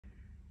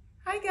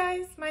Hi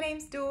guys, my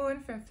name's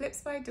Dawn from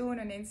Flips by Dawn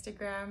on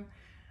Instagram.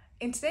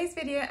 In today's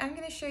video, I'm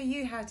going to show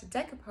you how to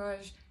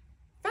decoupage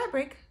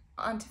fabric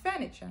onto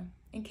furniture.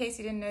 In case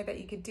you didn't know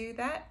that you could do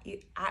that, you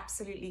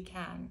absolutely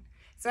can.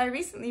 So I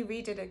recently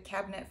redid a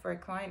cabinet for a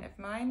client of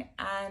mine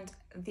and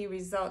the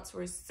results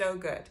were so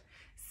good.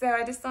 So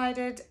I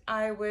decided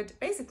I would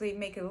basically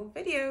make a little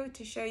video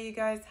to show you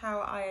guys how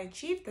I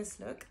achieved this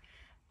look.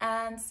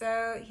 And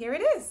so here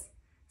it is.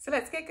 So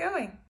let's get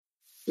going.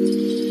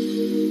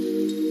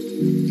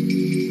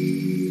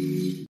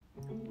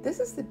 This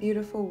is the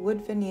beautiful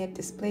wood veneered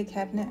display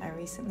cabinet I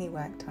recently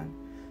worked on.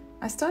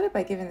 I started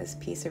by giving this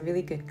piece a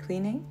really good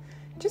cleaning,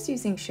 just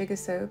using sugar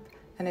soap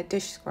and a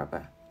dish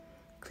scrubber.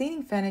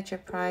 Cleaning furniture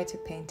prior to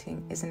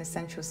painting is an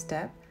essential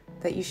step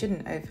that you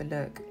shouldn't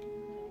overlook.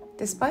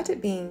 Despite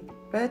it being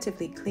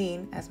relatively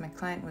clean as my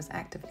client was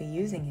actively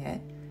using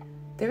it,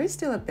 there is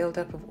still a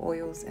buildup of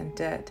oils and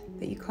dirt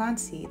that you can't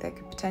see that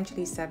could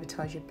potentially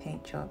sabotage your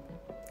paint job.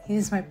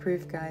 Here's my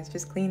proof, guys,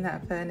 just clean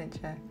that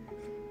furniture.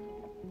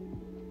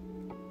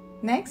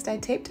 Next, I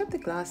taped up the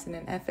glass in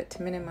an effort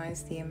to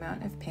minimize the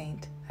amount of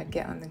paint I'd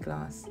get on the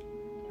glass.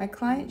 My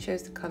client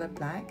chose the color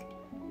black,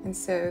 and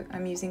so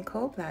I'm using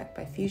Coal Black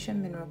by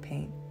Fusion Mineral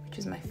Paint, which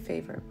is my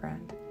favorite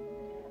brand.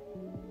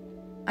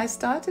 I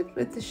started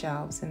with the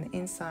shelves and the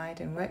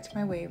inside and worked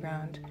my way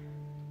around.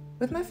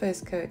 With my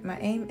first coat, my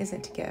aim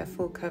isn't to get a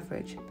full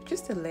coverage, but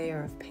just a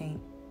layer of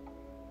paint.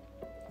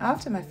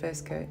 After my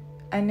first coat,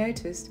 I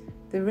noticed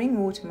the ring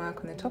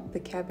watermark on the top of the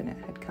cabinet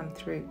had come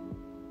through.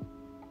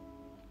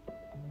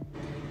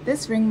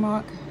 This ring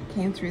mark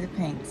came through the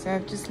paint, so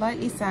I've just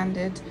lightly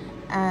sanded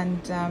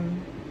and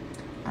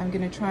I'm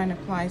going to try and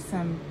apply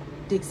some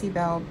Dixie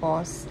Belle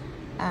Boss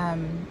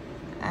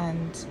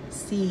and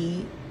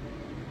see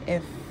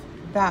if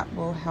that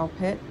will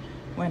help it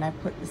when I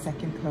put the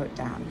second coat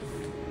down.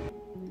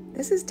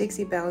 This is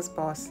Dixie Belle's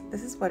Boss.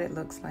 This is what it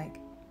looks like.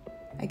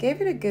 I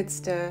gave it a good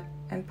stir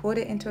and poured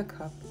it into a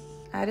cup,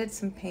 added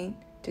some paint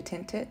to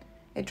tint it.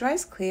 It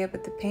dries clear,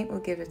 but the paint will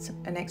give it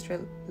an extra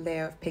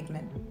layer of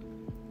pigment.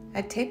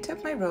 I taped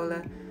up my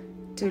roller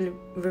to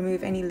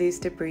remove any loose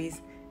debris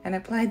and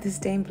applied the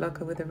stain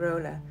blocker with a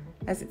roller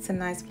as it's a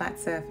nice flat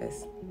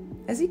surface.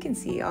 As you can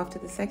see, after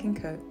the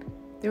second coat,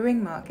 the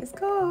ring mark is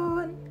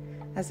gone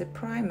as a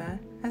primer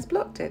has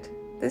blocked it.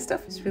 This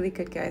stuff is really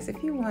good, guys.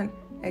 If you want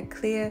a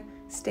clear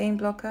stain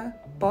blocker,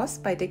 Boss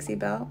by Dixie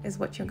Belle is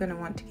what you're going to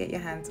want to get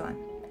your hands on.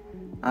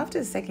 After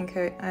the second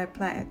coat, I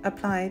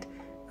applied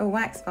a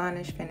wax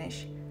varnish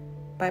finish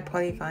by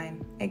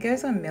Polyvine. It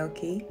goes on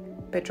milky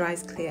but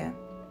dries clear.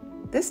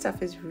 This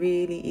stuff is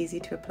really easy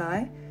to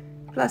apply,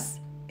 plus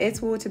it's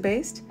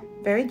water-based,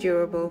 very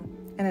durable,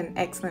 and an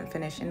excellent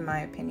finish in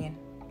my opinion.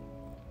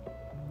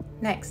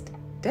 Next,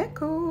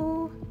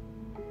 decor!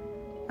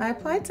 I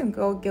applied some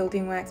gold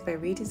gilding wax by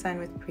Redesign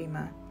with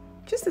Prima,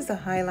 just as a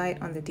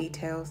highlight on the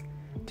details,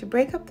 to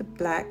break up the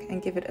black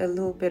and give it a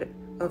little bit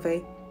of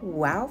a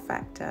wow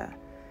factor.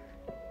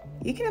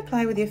 You can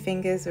apply with your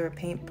fingers or a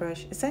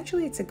paintbrush.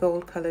 Essentially it's a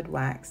gold colored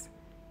wax,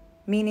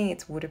 meaning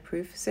it's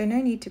waterproof, so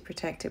no need to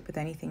protect it with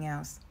anything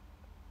else.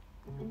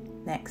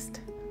 Next,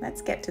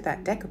 let's get to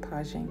that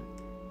decoupaging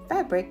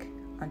fabric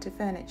onto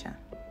furniture.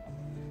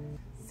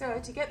 So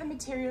to get the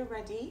material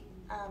ready,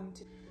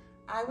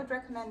 I would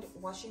recommend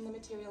washing the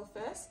material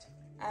first.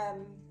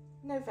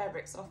 No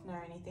fabric softener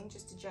or anything,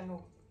 just a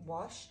general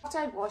wash. After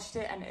I'd washed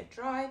it and it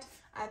dried,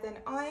 I then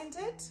ironed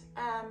it.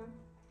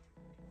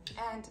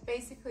 And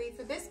basically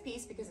for this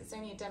piece, because it's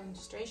only a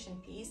demonstration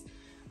piece,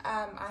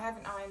 I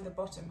haven't ironed the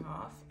bottom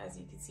half. As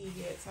you can see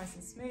here, it's nice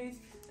and smooth,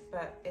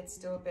 but it's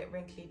still a bit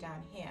wrinkly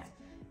down here.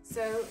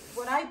 So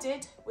what I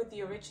did with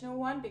the original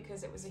one,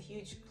 because it was a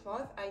huge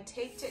cloth, I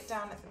taped it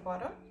down at the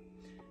bottom,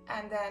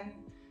 and then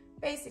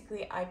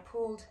basically I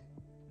pulled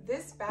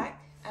this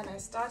back and I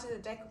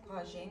started the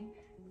decoupaging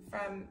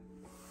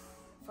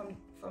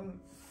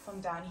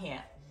from down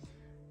here.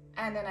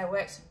 And then I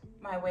worked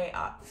my way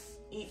up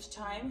each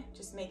time,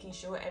 just making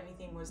sure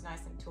everything was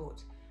nice and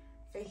taut.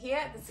 For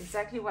here, that's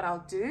exactly what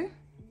I'll do.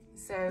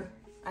 So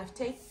I've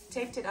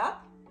taped it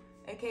up.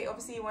 Okay,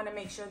 obviously you want to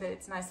make sure that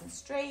it's nice and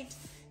straight.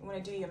 You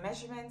want to do your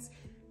measurements.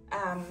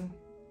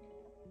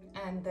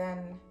 And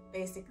then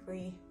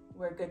basically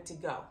we're good to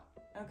go.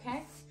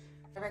 Okay,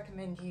 I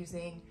recommend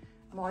using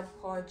Mod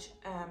Podge,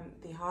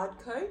 the hard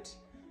coat.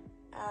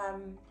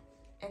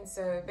 And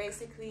so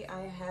basically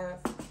I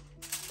have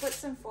put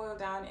some foil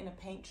down in a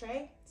paint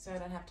tray so I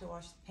don't have to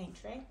wash the paint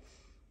tray.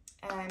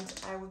 And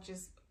I will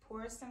just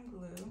pour some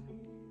glue.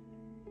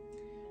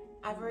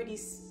 I've already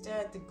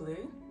stirred the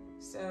glue,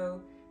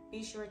 so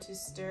be sure to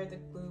stir the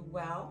glue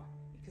well,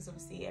 because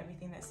obviously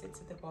everything that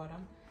sits at the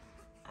bottom.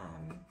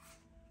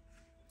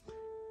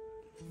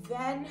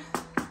 Then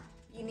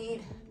you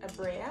need a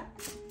brayer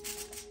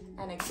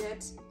and a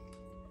good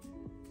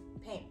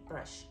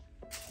paintbrush.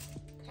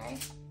 Okay,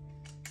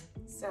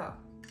 so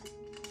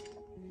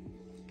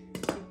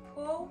you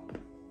pull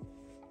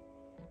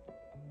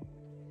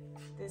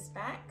this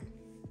back,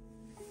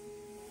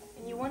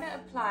 and you want to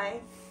apply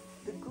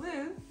the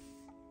glue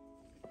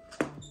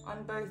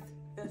on both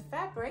the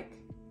fabric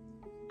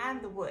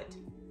and the wood.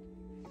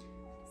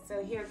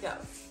 So here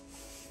goes.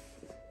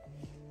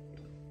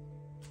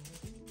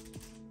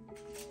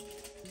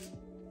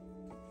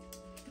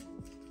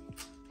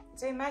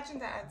 So imagine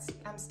that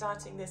I'm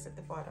starting this at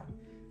the bottom.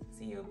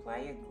 So you apply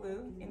your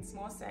glue in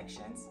small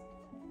sections.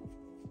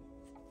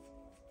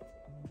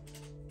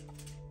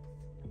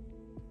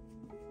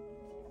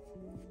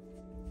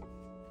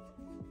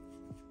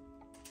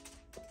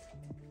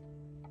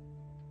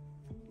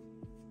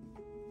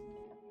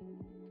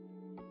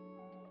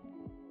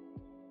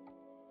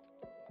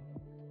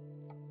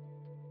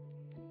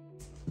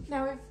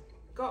 Now we've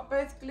got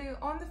both glue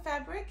on the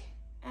fabric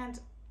and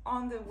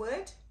on the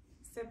wood.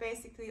 So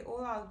basically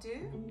all I'll do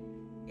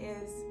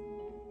is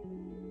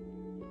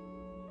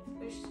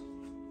push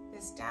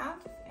this down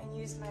and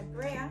use my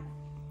brayer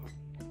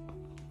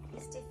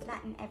just to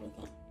flatten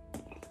everything.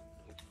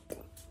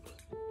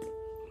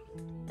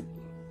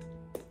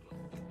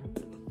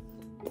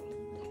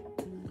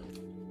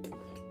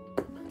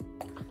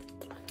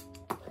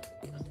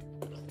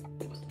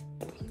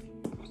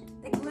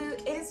 The glue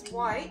is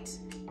white,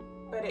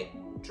 but it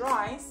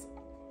dries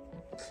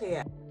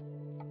clear.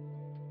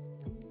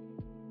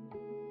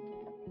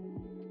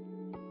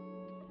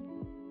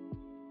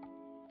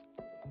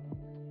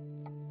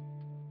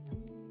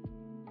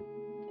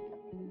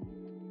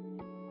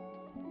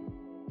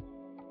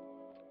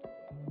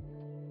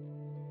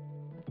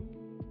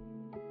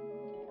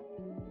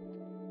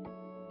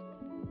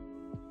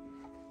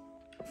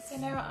 So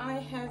now I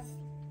have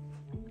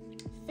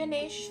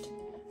finished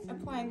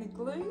applying the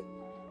glue,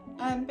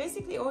 and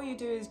basically all you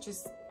do is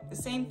just the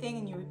same thing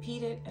and you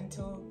repeat it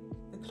until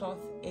the cloth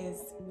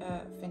is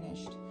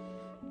finished.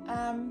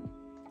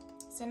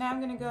 So now I'm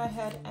going to go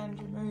ahead and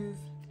remove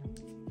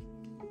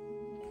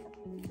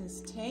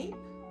this tape.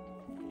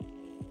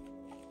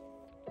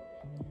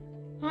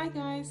 Hi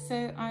guys,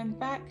 so I'm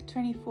back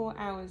 24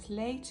 hours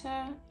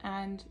later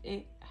and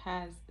it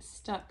has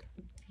stuck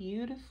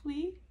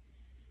beautifully.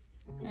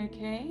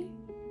 Okay,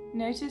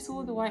 notice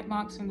all the white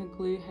marks from the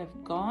glue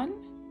have gone,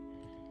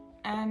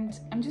 and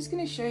I'm just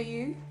going to show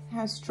you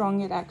how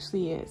strong it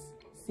actually is.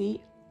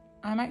 See,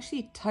 I'm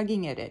actually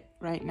tugging at it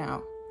right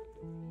now.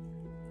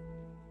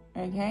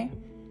 Okay,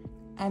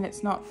 and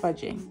it's not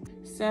budging.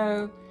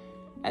 So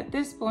at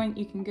this point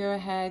you can go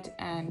ahead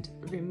and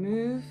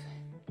remove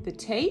the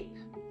tape,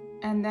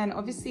 and then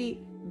obviously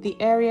the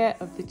area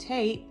of the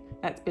tape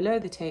that's below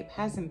the tape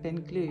hasn't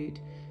been glued,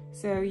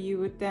 so you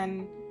would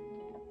then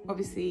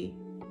obviously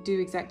do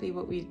exactly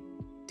what we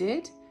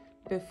did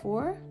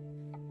before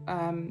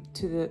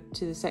to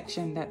the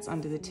section that's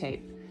under the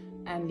tape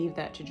and leave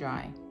that to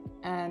dry,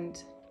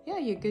 and yeah,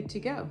 you're good to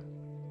go.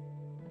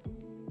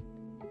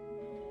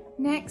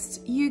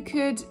 Next, you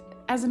could,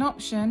 as an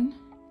option,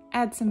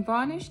 add some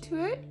varnish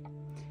to it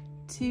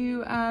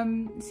to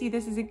see,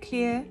 this is a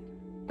clear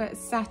but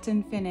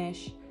satin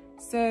finish.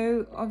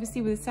 So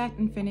obviously with a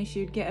satin finish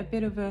you'd get a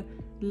bit of a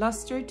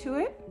luster to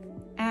it,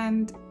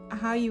 and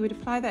how you would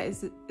apply that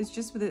is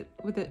just with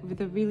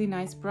a really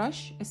nice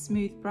brush, a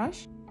smooth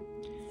brush.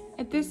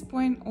 At this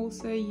point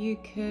also you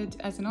could,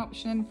 as an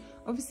option,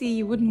 obviously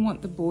you wouldn't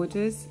want the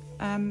borders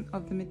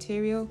of the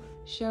material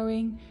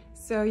showing,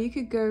 so you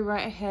could go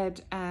right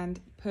ahead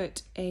and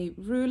put a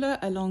ruler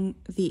along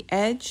the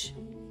edge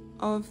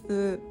of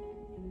the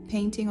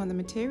painting on the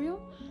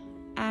material,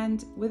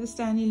 and with a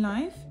Stanley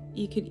knife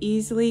you could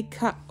easily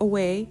cut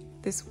away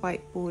this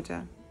white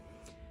border.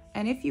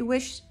 And if you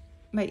wish,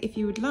 if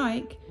you would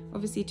like,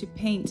 obviously, to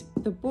paint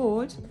the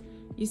board,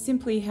 you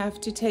simply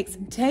have to take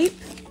some tape.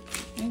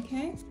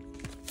 Okay,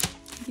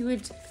 you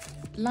would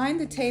line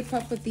the tape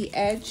up with the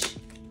edge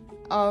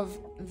of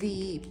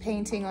the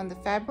painting on the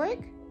fabric,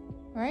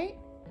 right?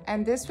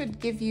 And this would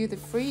give you the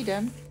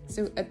freedom.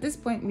 So at this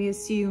point we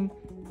assume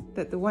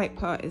that the white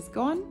part is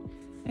gone,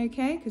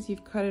 okay, because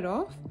you've cut it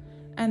off.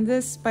 And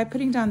this, by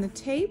putting down the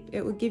tape,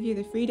 it will give you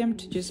the freedom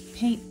to just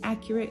paint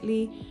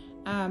accurately,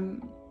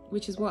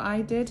 which is what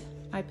I did.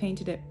 I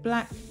painted it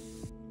black.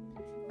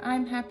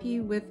 I'm happy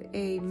with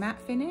a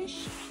matte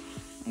finish.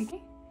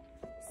 Okay,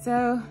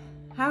 so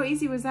how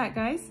easy was that,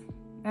 guys?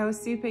 That was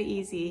super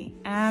easy.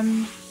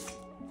 And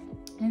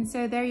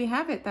so there you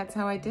have it. That's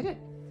how I did it.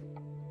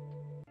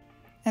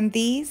 And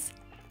these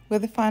were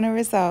the final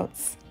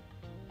results.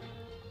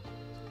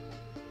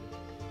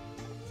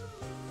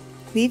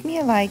 Leave me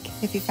a like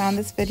if you found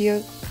this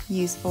video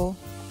useful,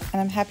 and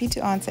I'm happy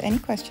to answer any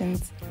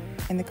questions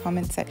in the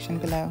comment section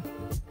below.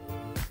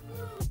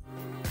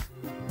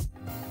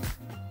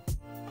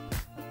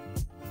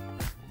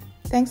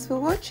 Thanks for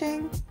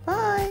watching.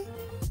 Bye.